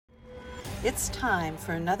It's time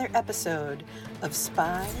for another episode of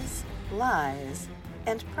Spies, Lies,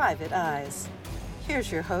 and Private Eyes.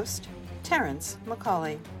 Here's your host, Terrence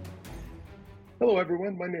McCauley. Hello,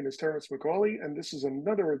 everyone. My name is Terrence McCauley, and this is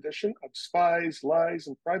another edition of Spies, Lies,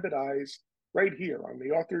 and Private Eyes right here on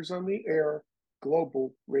the Authors on the Air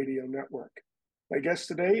Global Radio Network. My guest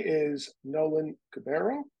today is Nolan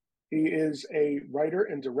Cubero. He is a writer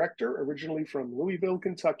and director originally from Louisville,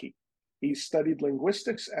 Kentucky. He studied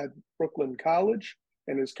linguistics at Brooklyn College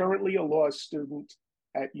and is currently a law student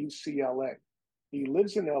at UCLA. He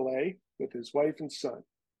lives in LA with his wife and son.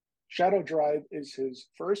 Shadow Drive is his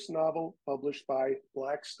first novel published by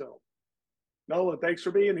Blackstone. Nolan, thanks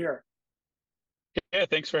for being here. Yeah,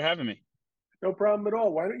 thanks for having me. No problem at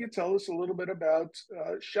all. Why don't you tell us a little bit about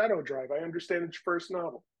Shadow Drive? I understand it's your first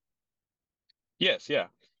novel. Yes, yeah.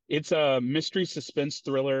 It's a mystery suspense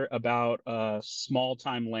thriller about a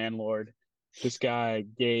small-time landlord. This guy,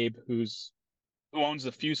 Gabe, who owns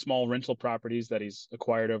a few small rental properties that he's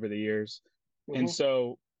acquired over the years. And Mm-hmm.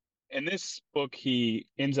 so in this book, he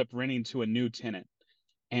ends up renting to a new tenant.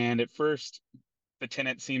 And at first, the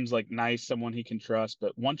tenant seems like nice, someone he can trust.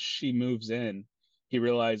 But once she moves in, he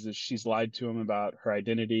realizes she's lied to him about her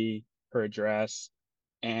identity, her address,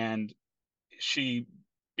 and she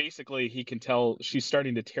basically he can tell she's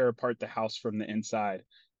starting to tear apart the house from the inside.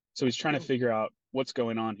 So he's trying to figure out what's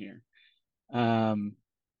going on here. Um,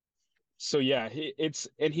 so yeah,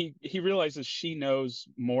 he realizes she knows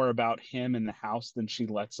more about him and the house than she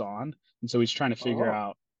lets on, and so he's trying to figure Oh,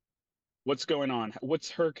 out what's going on. What's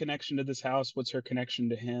her connection to this house? What's her connection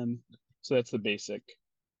to him? So that's the basic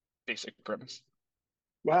premise.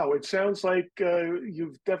 wow. It sounds like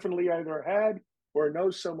you've definitely either had or know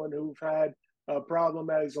someone who've had a problem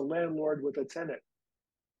as a landlord with a tenant.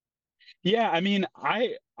 Yeah, I mean,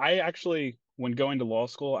 I actually when going to law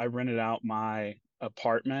school, I rented out my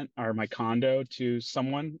apartment or my condo to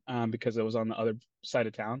someone because it was on the other side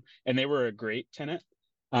of town, and they were a great tenant.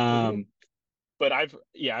 Mm-hmm. Um, but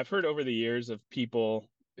I've heard over the years of people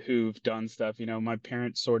who've done stuff. You know, my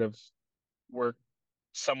parents sort of work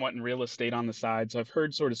somewhat in real estate on the side, so I've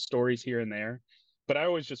heard sort of stories here and there. But I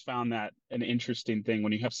always just found that an interesting thing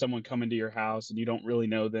when you have someone come into your house and you don't really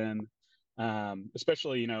know them.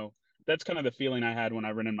 Especially, that's kind of the feeling I had when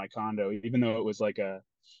I rented my condo, even though it was like a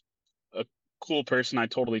cool person I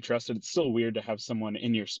totally trusted. It's still weird to have someone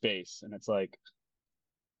in your space. And it's like,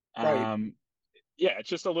 Right. um, yeah, it's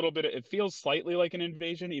just a little bit, it feels slightly like an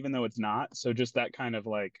invasion, even though it's not. So just that kind of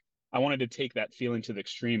like, I wanted to take that feeling to the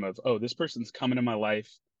extreme of, oh, this person's coming in my life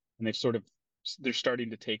and they're starting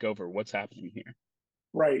to take over. What's happening here?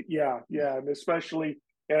 Right. Yeah. Yeah. And especially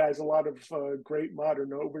it has a lot of great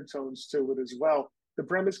modern overtones to it as well. The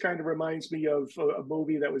premise kind of reminds me of a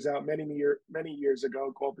movie that was out many years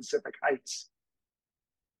ago called Pacific Heights.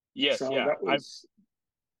 Yes. So Yeah.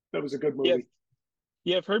 that was a good Yeah. movie.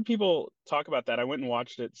 Yeah. I've heard people talk about that. I went and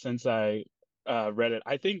watched it since I read it.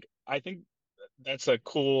 I think that's a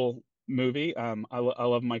cool movie. I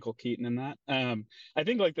love Michael Keaton in that. I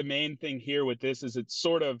think like the main thing here with this is it's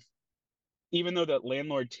sort of, even though that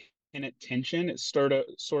landlord tenant tension is sort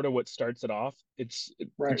of what starts it off.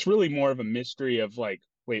 Right. It's really more of a mystery of like,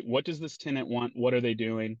 wait, what does this tenant want? What are they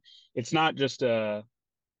doing? It's not just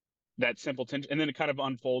that simple tension, and then it kind of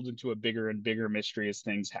unfolds into a bigger and bigger mystery as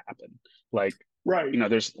things happen. Like, Right.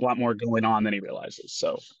 there's a lot more going on than he realizes.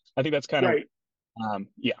 So I think that's kind of Right.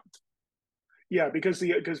 yeah. Yeah, because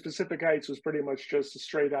Pacific Heights was pretty much just a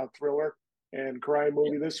straight out thriller and crime Yeah.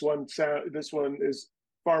 movie. This one is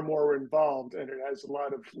far more involved and it has a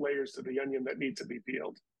lot of layers to the onion that need to be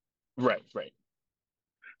peeled. Right, right.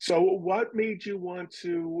 So, what made you want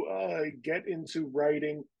to get into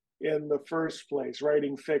writing in the first place,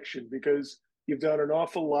 writing fiction? Because you've done an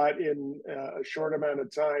awful lot in a short amount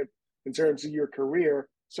of time in terms of your career.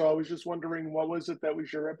 So, I was just wondering, what was it that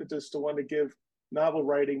was your impetus to want to give novel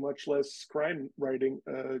writing, much less crime writing,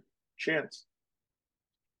 a chance?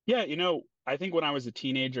 Yeah, I think when I was a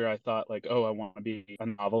teenager, I thought like, oh, I want to be a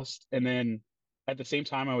novelist. And then at the same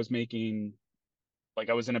time, I was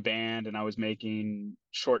in a band and I was making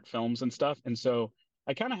short films and stuff. And so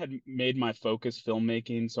I kind of had made my focus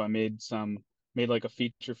filmmaking. So I made like a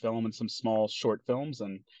feature film and some small short films.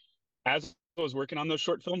 And as I was working on those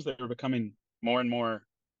short films, they were becoming more and more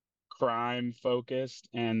crime focused.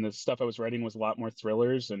 And the stuff I was writing was a lot more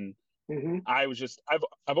thrillers. And Mm-hmm.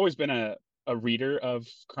 I've always been a reader of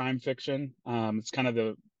crime fiction. It's kind of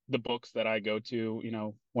the books that I go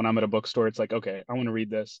to, when I'm at a bookstore. It's like, okay, I want to read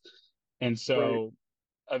this. And Right. so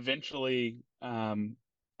eventually, I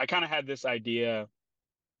kind of had this idea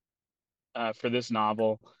for this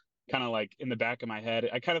novel, kind of like in the back of my head.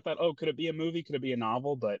 I kind of thought, oh, could it be a movie? Could it be a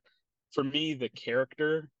novel? But for me, the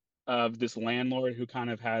character of this landlord who kind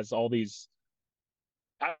of has all these,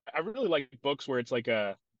 I really like books where it's like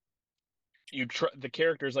the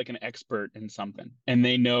character is like an expert in something and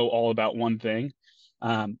they know all about one thing.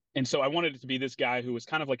 And so I wanted it to be this guy who was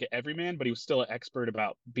kind of like an everyman, but he was still an expert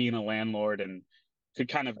about being a landlord and could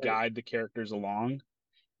kind of Right. guide the characters along.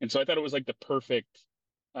 And so I thought it was like the perfect,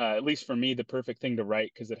 at least for me, the perfect thing to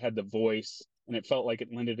write because it had the voice and it felt like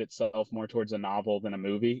it lended itself more towards a novel than a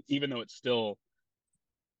movie, even though it's still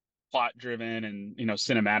plot driven and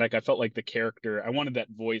cinematic. I felt like the character, I wanted that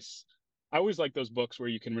voice. I always like those books where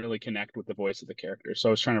you can really connect with the voice of the character, so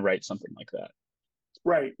I was trying to write something like that.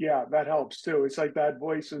 Right. Yeah, that helps too. It's like that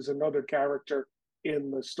voice is another character in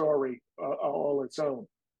the story, all its own.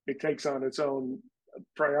 It takes on its own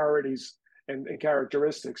priorities and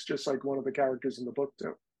characteristics, just like one of the characters in the book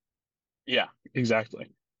do. Yeah, exactly.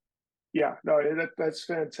 Yeah, no, that's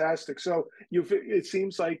fantastic. So it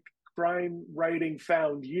seems like crime writing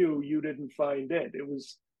found you. You didn't find it. It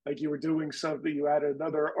was like you were doing something. You had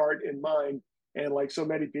another art in mind, and like so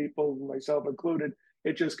many people, myself included,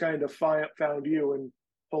 it just kind of found you and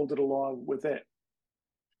pulled it along with it.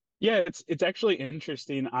 Yeah, it's actually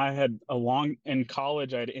interesting. I had a long in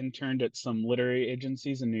college, I had interned at some literary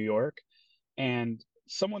agencies in New York, and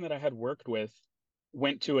someone that I had worked with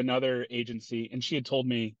went to another agency and she had told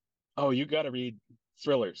me, "Oh, you got to read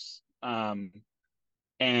thrillers."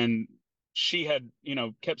 And she had,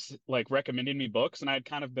 kept like recommending me books and I had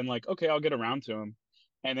kind of been like, "Okay, I'll get around to them."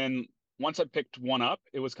 And then once I picked one up,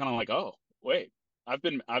 it was kind of like, "Oh, wait. I've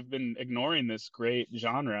been ignoring this great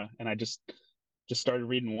genre and I just started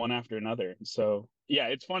reading one after another." So, yeah,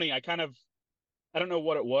 it's funny. I don't know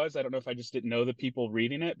what it was. I don't know if I just didn't know the people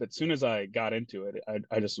reading it, but as soon as I got into it,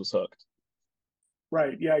 I just was hooked.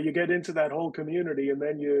 Right. Yeah, you get into that whole community, and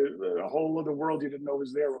then a whole other world you didn't know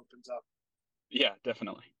was there opens up. Yeah,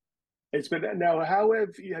 definitely. It's been now. How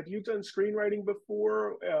have you done screenwriting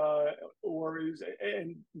before,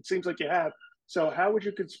 and it seems like you have. So, how would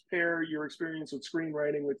you compare your experience with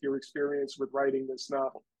screenwriting with your experience with writing this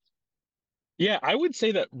novel? Yeah, I would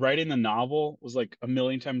say that writing the novel was like a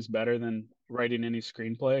million times better than writing any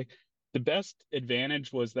screenplay. The best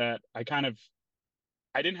advantage was that I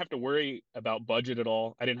didn't have to worry about budget at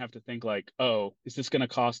all. I didn't have to think like, oh, is this going to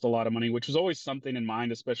cost a lot of money, which was always something in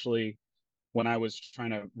mind, especially when I was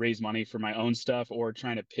trying to raise money for my own stuff or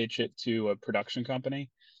trying to pitch it to a production company.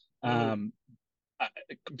 Mhm. Um, I,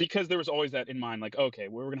 because there was always that in mind, like, okay,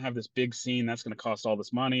 we're going to have this big scene that's going to cost all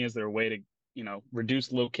this money. Is there a way to,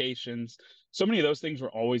 reduce locations? So many of those things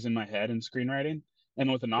were always in my head in screenwriting.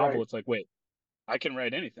 And with a novel, Right. it's like, wait, I can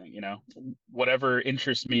write anything, whatever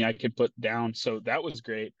interests me, I could put down. So that was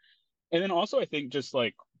great. And then also, I think just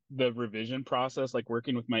like the revision process, like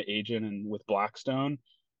working with my agent and with Blackstone,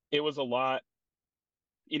 it was a lot.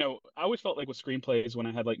 I always felt like with screenplays when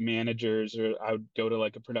I had like managers or I would go to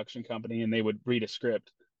like a production company and they would read a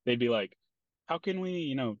script, they'd be like, how can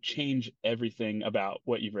we, change everything about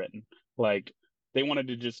what you've written? Like they wanted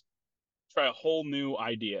to just try a whole new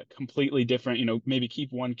idea, completely different, maybe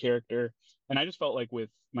keep one character. And I just felt like with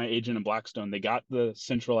my agent and Blackstone, they got the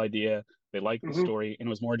central idea, they liked the Hmm. story, and it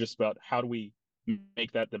was more just about how do we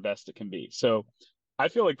make that the best it can be. So I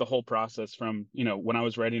feel like the whole process from, when I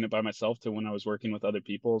was writing it by myself to when I was working with other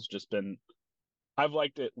people has just been, I've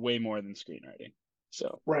liked it way more than screenwriting.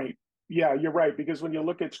 So, Right. Yeah, you're right. Because when you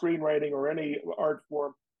look at screenwriting or any art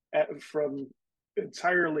form from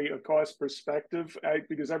entirely a cost perspective,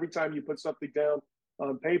 because every time you put something down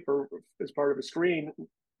on paper as part of a screen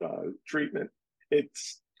treatment,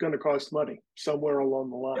 it's going to cost money somewhere along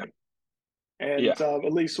the yeah. line. And Yeah.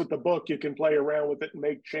 at least with the book, you can play around with it and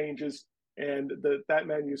make changes. And that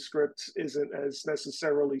manuscript isn't as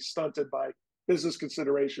necessarily stunted by business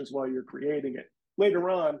considerations while you're creating it. Later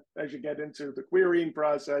on, as you get into the querying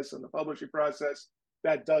process and the publishing process,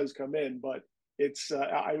 that does come in. But it's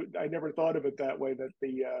I never thought of it that way. That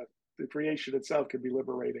the creation itself can be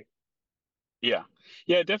liberating. Yeah.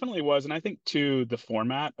 Yeah, it definitely was. And I think too, the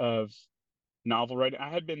format of novel writing. I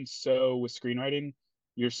had been so with screenwriting,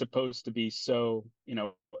 you're supposed to be so,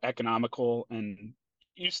 economical and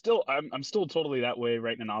I'm still totally that way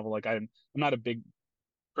writing a novel. Like I'm not a big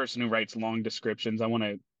person who writes long descriptions. I want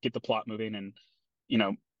to get the plot moving and, you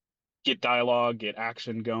know, get dialogue, get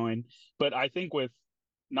action going. But I think with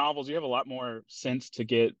novels, you have a lot more sense to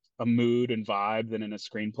get a mood and vibe than in a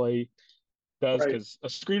screenplay does Right. because a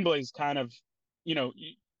screenplay is kind of,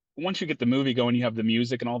 once you get the movie going, you have the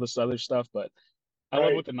music and all this other stuff. But I love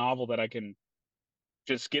Right. with the novel that I can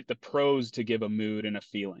just get the prose to give a mood and a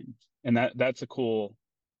feeling, and that's a cool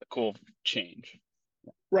change.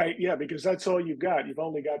 Right, yeah, because that's all you've got. You've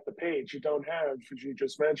only got the page. You don't have, as you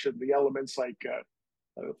just mentioned, the elements like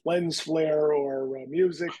lens flare or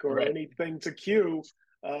music or Right. anything to cue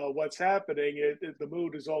what's happening. The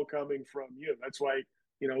mood is all coming from you. That's why,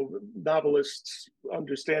 novelists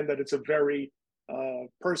understand that it's a very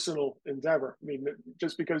personal endeavor. I mean,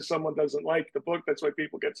 just because someone doesn't like the book, that's why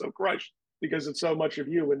people get so crushed because it's so much of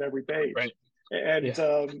you in every page. Right. And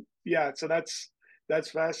Yeah. yeah, so that's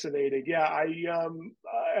fascinating. Yeah,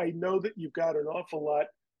 I know that you've got an awful lot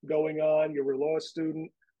going on. You're a law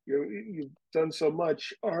student. You've done so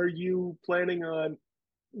much. Are you planning on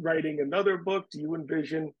writing another book? Do you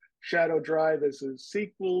envision Shadow Drive as a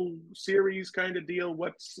sequel series kind of deal?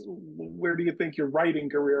 Where do you think your writing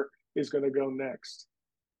career is going to go next?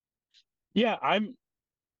 Yeah, I'm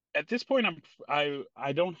at this point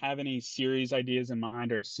I don't have any series ideas in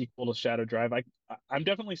mind or a sequel to Shadow Drive. I'm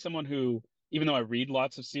definitely someone who, even though I read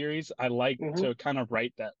lots of series, I like Mm-hmm. to kind of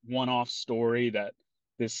write that one-off story, that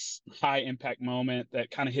this high impact moment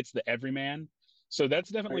that kind of hits the everyman. So that's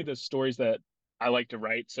definitely Right. the stories that I like to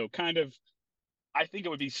write. So kind of I think it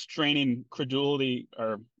would be straining credulity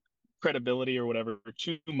or credibility or whatever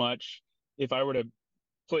too much if I were to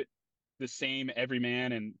put the same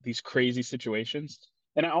everyman in these crazy situations.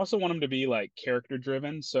 And I also want them to be like character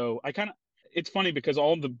driven. So I kind of, it's funny because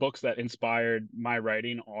all of the books that inspired my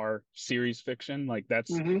writing are series fiction. Like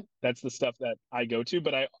Mm-hmm. that's the stuff that I go to.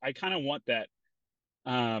 But I kind of want that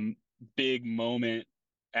um, big moment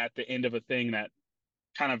at the end of a thing that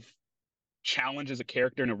kind of challenges a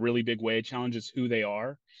character in a really big way, challenges who they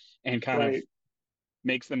are, and kind of Right.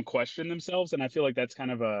 makes them question themselves. And I feel like that's kind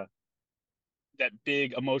of a that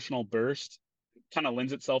big emotional burst kind of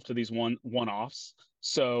lends itself to these one-offs.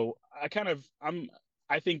 So I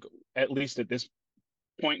think at least at this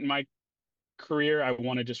point in my career, I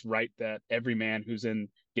want to just write that every man who's in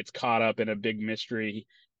gets caught up in a big mystery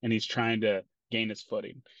and he's trying to gain his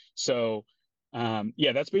footing. So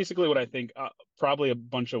yeah, that's basically what I think. Probably a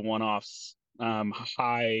bunch of one-offs,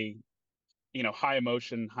 high, high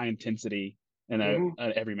emotion, high intensity, and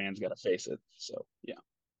Mm-hmm. every man's got to face it. So yeah.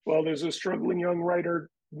 Well, there's a struggling young writer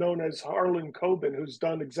known as Harlan Coben who's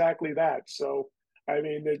done exactly that. So, I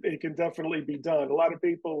mean, it can definitely be done. A lot of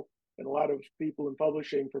people and a lot of people in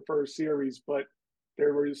publishing prefer series, but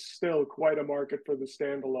there is still quite a market for the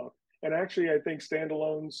standalone. And actually, I think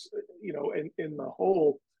standalones, in the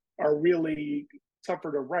whole, are really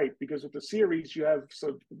tougher to write because with the series, you have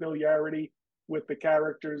some familiarity with the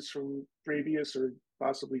characters from previous or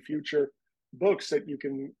possibly future books that you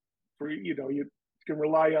can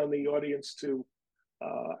rely on the audience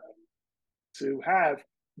uh, to have.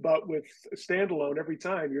 But with a standalone, every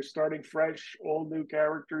time you're starting fresh, all new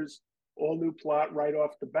characters, all new plot right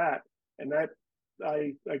off the bat, and that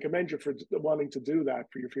I commend you for wanting to do that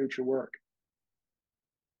for your future work.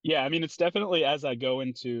 Yeah, I mean, it's definitely as I go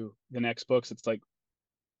into the next books, it's like,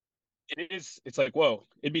 whoa,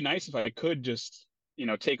 it'd be nice if I could just,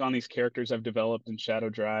 take on these characters I've developed in Shadow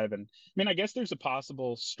Drive. And I mean, I guess there's a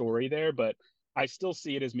possible story there, but I still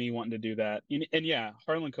see it as me wanting to do that. And yeah,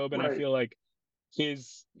 Harlan Coben, I Right. feel like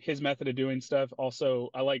his method of doing stuff. Also,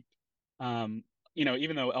 I like, um,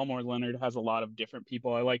 even though Elmore Leonard has a lot of different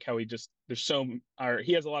people, I like how he has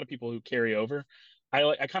a lot of people who carry over.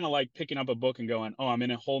 I kind of like picking up a book and going, oh, I'm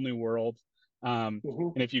in a whole new world. Mm-hmm.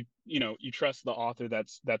 And if you trust the author,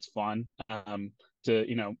 that's fun.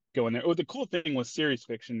 To go in there. Oh, the cool thing with series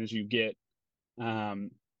fiction is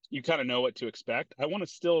um, you kind of know what to expect. I want to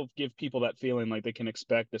still give people that feeling like they can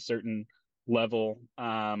expect a certain level,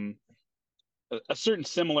 a certain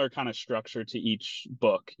similar kind of structure to each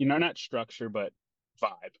book. Not structure, but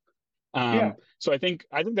vibe. Yeah. So I think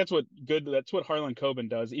that's what Harlan Coben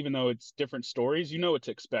does. Even though it's different stories, you know what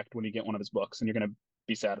to expect when you get one of his books, and you're going to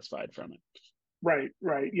be satisfied from it. Right,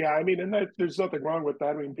 right. Yeah, I mean, and there's nothing wrong with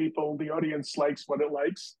that. I mean, the audience likes what it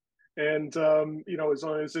likes, and as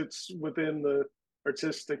long as it's within the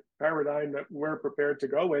artistic paradigm that we're prepared to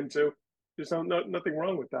go into, nothing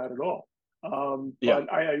wrong with that at all. Yeah.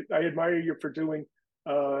 But I admire you for doing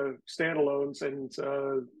standalones and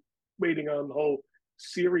waiting on the whole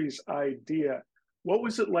series idea. What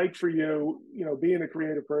was it like for you, being a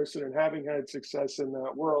creative person and having had success in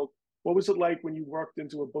that world? What was it like when you walked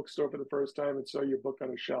into a bookstore for the first time and saw your book on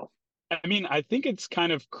a shelf? I mean, I think it's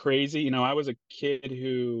kind of crazy. I was a kid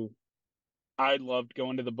who I loved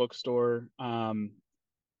going to the bookstore,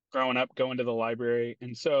 growing up, going to the library.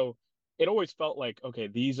 And so it always felt like, okay,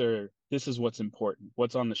 this is what's important,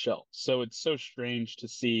 what's on the shelf. So it's so strange to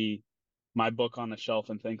see my book on the shelf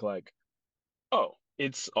and think like, oh,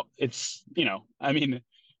 I mean,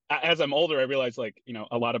 as I'm older, I realize like,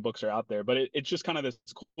 a lot of books are out there, but it's just kind of this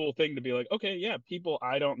cool thing to be like, okay, yeah, people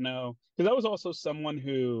I don't know. Because I was also someone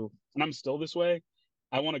who, and I'm still this way,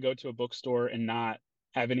 I want to go to a bookstore and not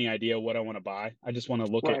have any idea what I want to buy. I just want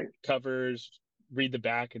to look at Right. covers, read the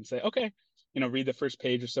back and say, okay, read the first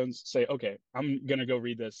page or so and say, okay, I'm going to go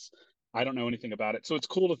read this. I don't know anything about it. So it's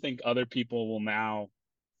cool to think other people will now,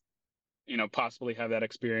 possibly have that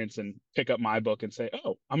experience and pick up my book and say,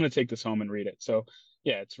 oh, I'm going to take this home and read it. So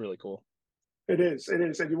yeah, it's really cool. It is. It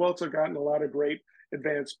is. And you've also gotten a lot of great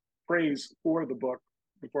advanced praise for the book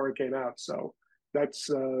before it came out. So that's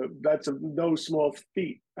a no small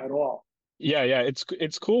feat at all. Yeah, yeah,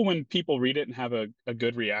 it's cool when people read it and have a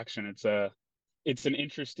good reaction. It's an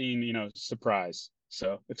interesting, surprise.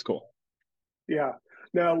 So it's cool. Yeah.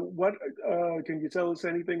 Now, what can you tell us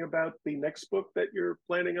anything about the next book that you're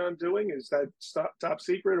planning on doing? Is that top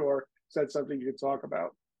secret, or is that something you can talk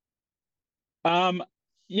about? Um,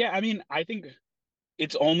 yeah, I mean, I think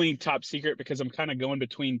it's only top secret because I'm kind of going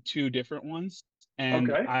between two different ones, and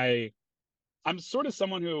Okay. I'm sort of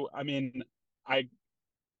someone who, I mean, I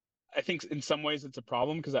I think in some ways it's a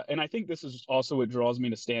problem because and I think this is also what draws me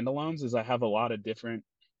to standalones is I have a lot of different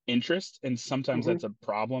interests, and sometimes Hmm. that's a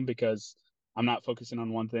problem because I'm not focusing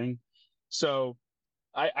on one thing. So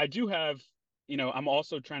I do have, I'm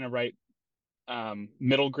also trying to write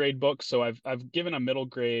middle grade books. So I've given a middle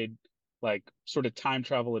grade like sort of time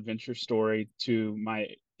travel adventure story to my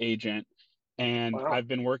agent, and Wow. I've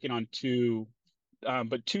been working on two,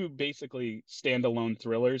 but two basically standalone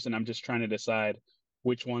thrillers, and I'm just trying to decide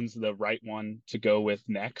which one's the right one to go with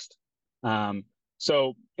next. Um,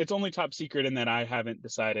 so it's only top secret in that I haven't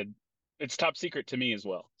decided. It's top secret to me as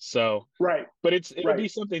well. So, Right. but it'll Right. be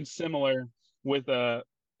something similar with a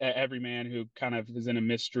everyman who kind of is in a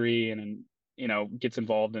mystery and gets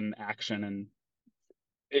involved in action, and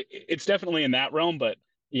it's definitely in that realm. But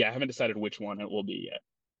yeah, I haven't decided which one it will be yet.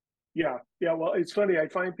 Yeah. Yeah. Well, it's funny. I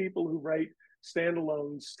find people who write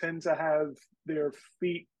standalones tend to have their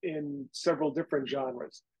feet in several different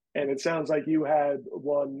genres. And it sounds like you had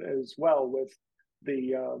one as well with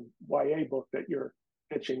the YA book that you're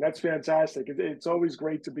pitching. That's fantastic. It's always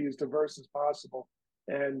great to be as diverse as possible.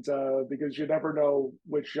 And because you never know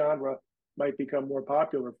which genre might become more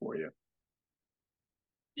popular for you.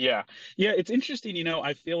 Yeah, yeah, it's interesting.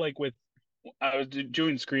 I feel like with I was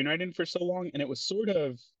doing screenwriting for so long, and it was sort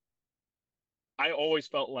of I always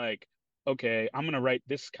felt like, okay, I'm gonna write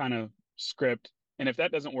this kind of script, and if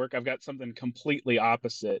that doesn't work, I've got something completely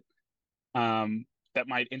opposite um, that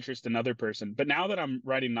might interest another person. But now that I'm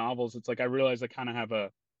writing novels, it's like I realize I kind of have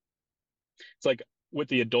it's like with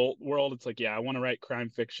the adult world, it's like, yeah, I want to write crime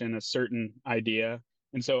fiction, a certain idea.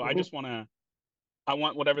 And so Mm-hmm. I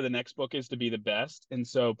want whatever the next book is to be the best. And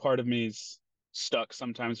so part of me is stuck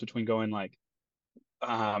sometimes between going like,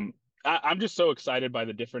 um, I'm just so excited by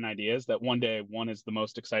the different ideas that one day one is the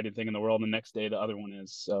most exciting thing in the world, and the next day the other one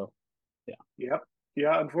is. So yeah. Yep.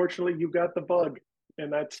 Yeah. Unfortunately, you got the bug,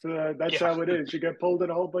 and that's Yeah. how it is. You get pulled in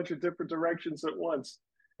a whole bunch of different directions at once,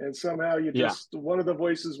 and somehow you Yeah. just one of the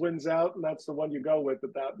voices wins out, and that's the one you go with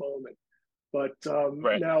at that moment. But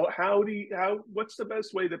Right. now, how what's the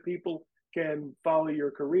best way that people can follow your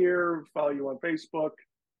career, follow you on Facebook,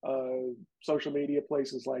 social media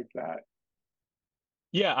places like that?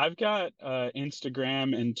 Yeah, I've got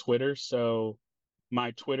Instagram and Twitter. So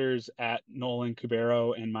my Twitter's at Nolan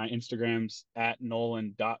Cubero and my Instagram's at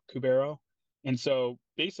Nolan.Cubero. And so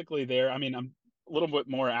basically there, I mean, I'm a little bit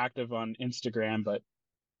more active on Instagram, but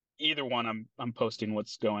either one I'm posting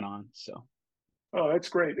what's going on. So Oh, that's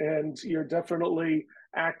great. And you're definitely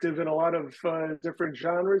active in a lot of different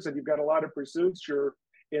genres, and you've got a lot of pursuits. You're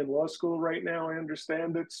in law school right now, I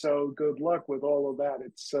understand it. So good luck with all of that.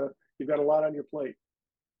 It's you've got a lot on your plate.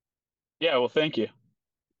 yeah, well, thank you.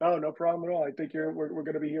 Oh, no problem at all. I think we're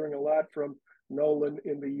going to be hearing a lot from Nolan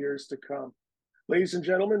in the years to come. Ladies and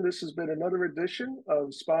gentlemen, this has been another edition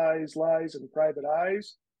of Spies, Lies, and Private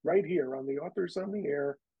Eyes right here on the Authors on the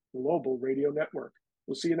Air Global Radio Network.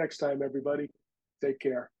 We'll see you next time, everybody. Take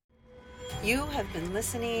care. You have been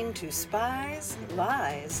listening to Spies,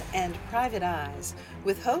 Lies, and Private Eyes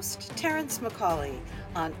with host Terrence McCauley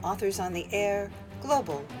on Authors on the Air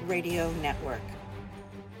Global Radio Network.